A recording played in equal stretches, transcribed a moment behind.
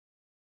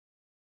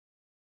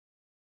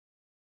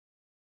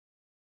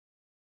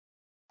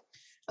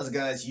As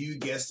guys, you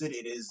guessed it,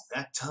 it is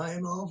that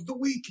time of the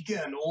week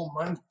again, or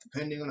month,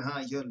 depending on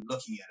how you're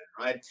looking at it,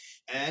 right?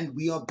 And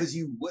we are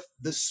busy with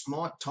the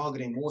smart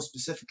targeting, more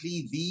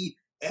specifically the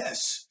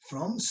S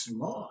from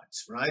smart,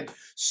 right?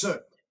 So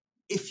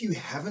if you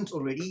haven't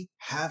already,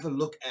 have a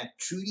look at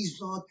Trudy's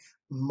vlog.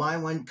 My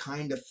one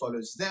kind of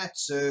follows that.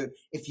 So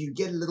if you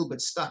get a little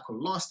bit stuck or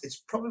lost,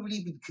 it's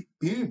probably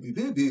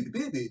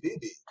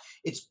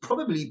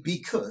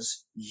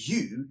because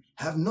you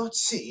have not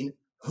seen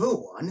her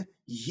one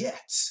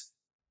yet.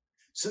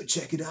 So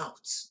check it out.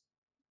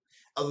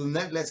 Other than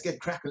that, let's get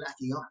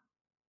crack-a-lacking on.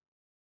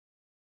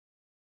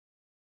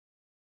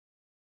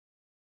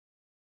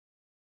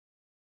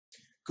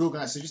 Cool,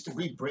 guys. So just a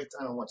brief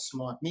breakdown on what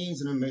SMART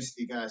means. I know most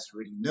of you guys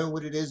already know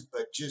what it is,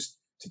 but just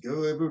to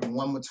go over it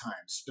one more time.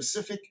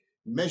 Specific,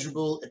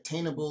 measurable,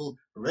 attainable,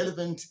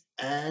 relevant,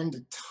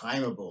 and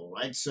timeable,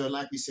 right? So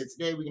like we said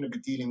today, we're going to be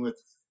dealing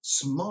with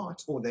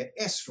SMART, or the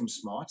S from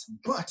SMART,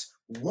 but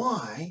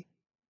why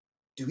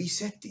do we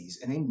set these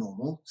in a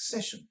normal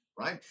session,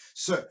 right?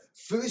 So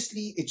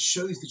firstly, it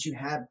shows that you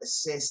have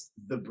assessed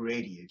the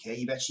Brady, okay?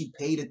 You've actually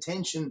paid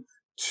attention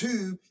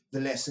to the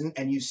lesson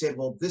and you said,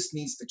 well, this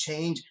needs to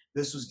change,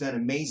 this was done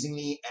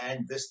amazingly,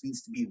 and this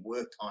needs to be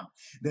worked on.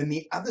 Then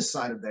the other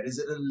side of that is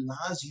it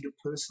allows you to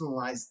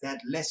personalize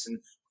that lesson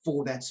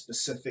for that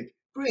specific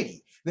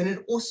Brady. Then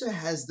it also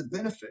has the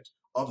benefit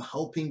of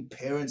helping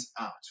parents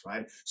out,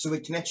 right? So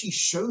it can actually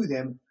show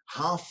them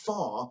how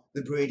far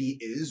the Brady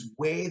is,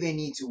 where they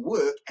need to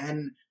work,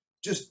 and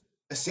just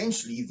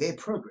essentially their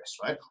progress,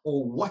 right?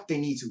 Or what they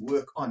need to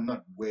work on,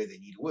 not where they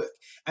need to work.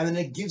 And then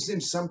it gives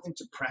them something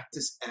to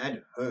practice at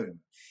home.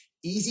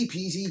 Easy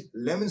peasy,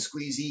 lemon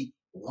squeezy.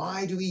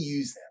 Why do we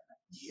use them?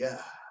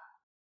 Yeah.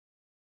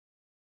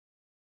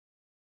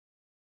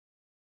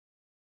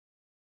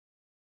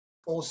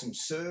 Awesome.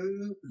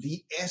 So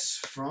the S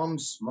from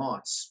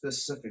SMART,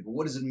 specific.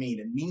 What does it mean?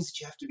 It means that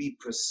you have to be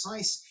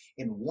precise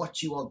in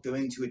what you are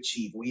going to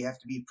achieve, or you have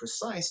to be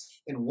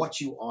precise in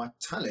what you are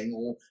telling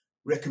or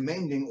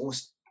recommending or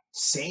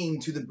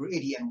saying to the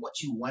Brady and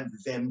what you want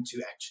them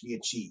to actually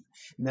achieve.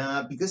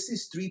 Now, because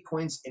there's 3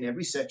 points in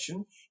every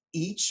section,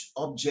 each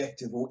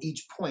objective or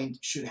each point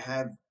should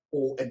have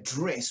or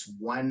address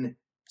one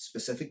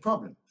specific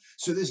problem.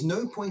 So there's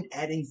no point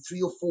adding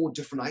 3 or 4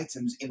 different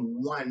items in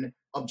one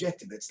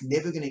objective. It's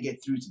never going to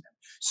get through to them.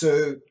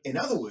 So in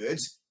other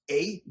words,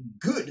 a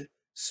good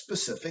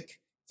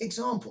specific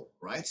example,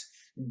 right?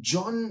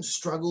 John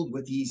struggled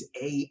with these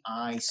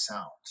AI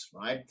sounds,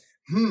 right?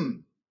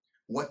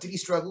 What did he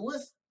struggle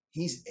with?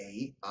 His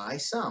AI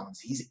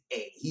sounds.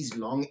 He's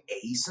long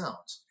A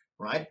sounds,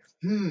 right?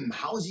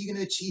 How is he going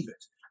to achieve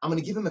it? I'm going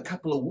to give him a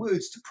couple of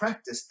words to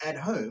practice at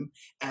home,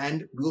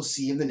 and we'll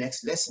see in the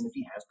next lesson if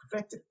he has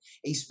perfected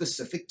a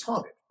specific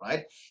target,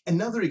 right?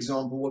 Another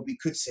example, what we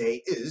could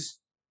say is,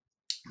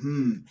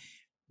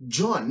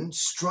 John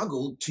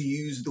struggled to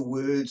use the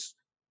words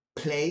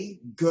play,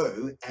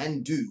 go,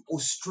 and do,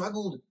 or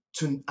struggled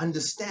to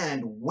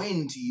understand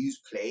when to use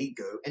play,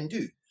 go, and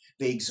do.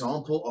 The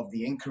example of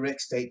the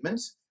incorrect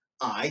statements,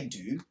 I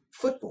do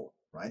football,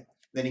 right?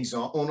 Then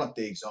or not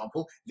the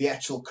example, the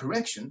actual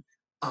correction,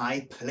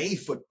 I play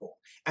football.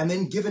 And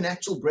then give an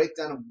actual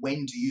breakdown of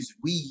when to use it.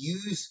 We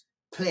use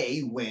play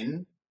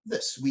when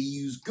this. We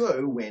use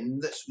go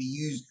when this. We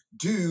use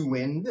do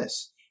when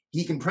this.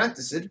 He can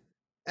practice it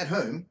at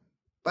home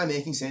by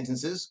making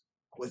sentences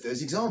with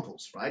those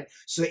examples, right?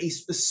 So a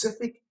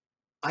specific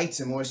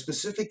item or a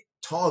specific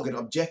target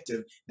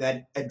objective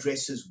that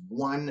addresses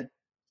one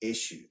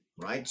issue,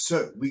 right?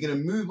 So we're going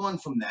to move on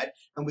from that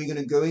and we're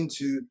going to go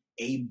into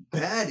a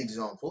bad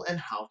example and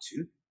how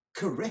to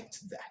correct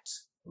that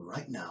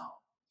right now.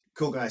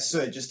 Cool, guys.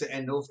 So just to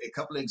end off, a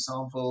couple of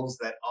examples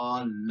that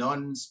are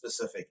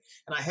non-specific.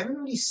 And I haven't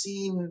really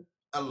seen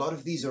a lot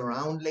of these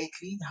around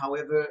lately.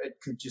 However, it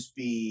could just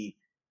be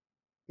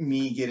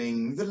me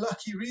getting the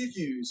lucky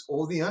reviews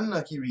or the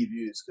unlucky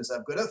reviews because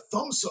I've got a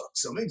thumbs up,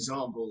 some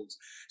examples.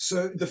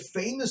 So the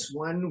famous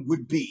one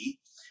would be,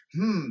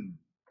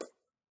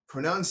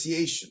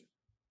 pronunciation.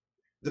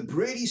 The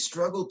Brady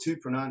struggled to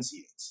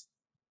pronunciate.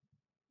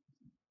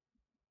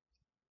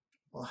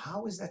 Well,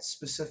 how is that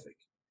specific?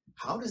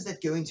 How does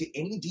that go into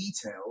any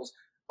details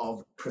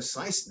of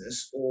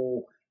preciseness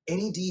or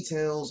any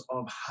details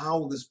of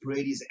how this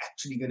Brady is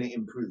actually going to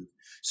improve?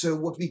 So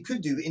what we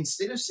could do,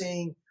 instead of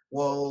saying,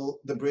 well,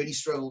 the Brady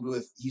struggled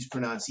with his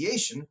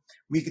pronunciation,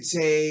 we could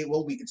say,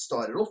 well, we could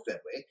start it off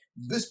that way.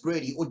 This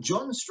Brady, or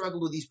John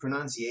struggled with his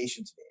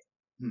pronunciation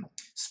today.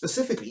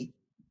 Specifically,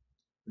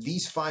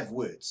 these 5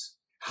 words.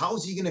 How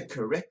is he going to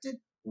correct it?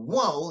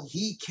 Well,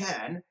 he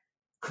can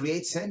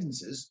create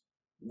sentences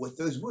with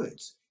those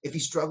words. If he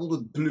struggled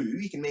with blue,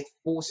 he can make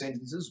 4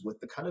 sentences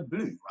with the color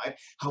blue, right?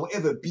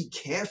 However, be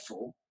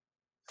careful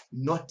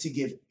not to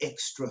give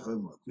extra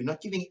homework. We're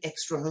not giving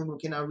extra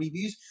homework in our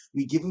reviews.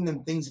 We're giving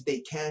them things that they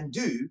can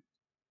do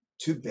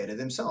to better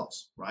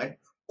themselves, right?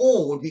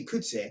 Or what we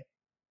could say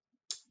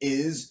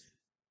is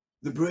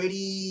the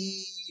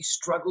Brady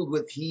struggled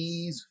with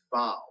his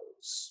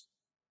vowels.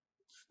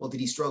 Well,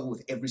 did he struggle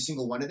with every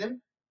single one of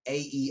them? A,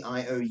 E,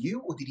 I, O,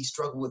 U, or did he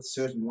struggle with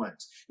certain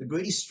ones? The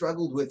Brady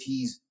struggled with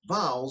his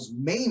vowels,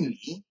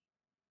 mainly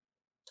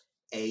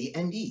A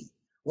and E.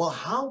 Well,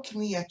 how can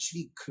we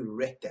actually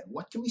correct that?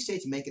 What can we say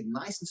to make it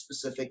nice and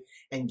specific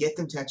and get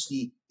them to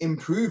actually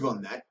improve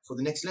on that for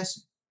the next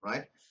lesson,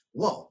 right?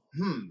 Well,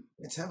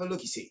 let's have a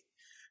look, you see.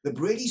 The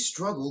Brady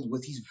struggled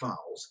with his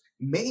vowels,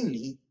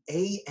 mainly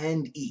A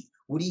and E.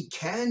 What he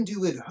can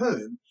do at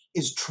home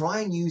is try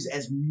and use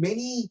as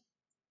many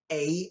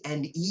A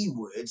and E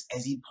words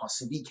as he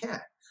possibly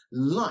can,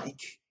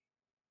 like,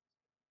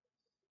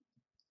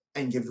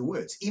 and give the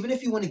words. Even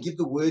if you want to give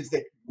the words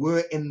that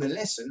were in the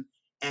lesson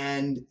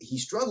and he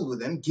struggled with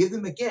them, give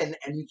them again,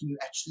 and you can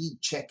actually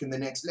check in the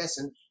next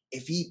lesson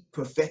if he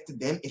perfected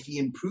them, if he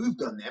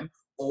improved on them,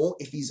 or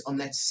if he's on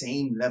that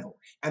same level.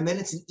 And then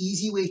it's an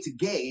easy way to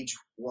gauge,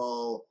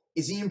 well,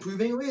 is he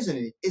improving or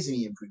isn't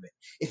he improving?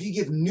 If you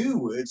give new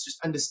words,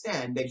 just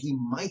understand that he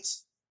might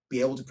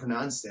be able to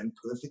pronounce them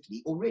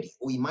perfectly already,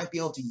 or he might be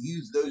able to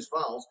use those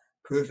vowels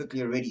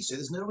perfectly already. So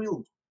there's no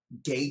real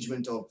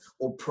engagement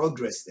or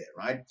progress there,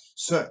 right?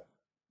 So,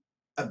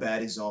 a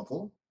bad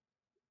example.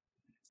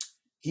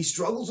 He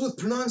struggles with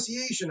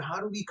pronunciation. How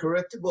do we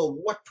correct it? Well,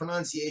 what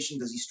pronunciation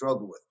does he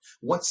struggle with?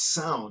 What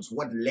sounds,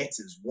 what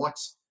letters, what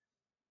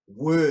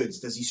words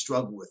does he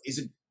struggle with? Is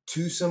it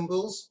two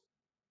syllables,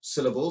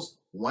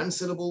 one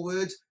syllable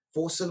words,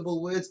 four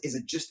syllable words? Is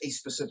it just a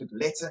specific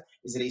letter?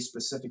 Is it a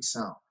specific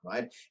sound,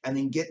 right? And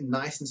then get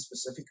nice and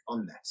specific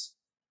on that.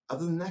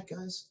 Other than that,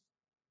 guys,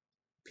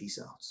 peace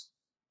out.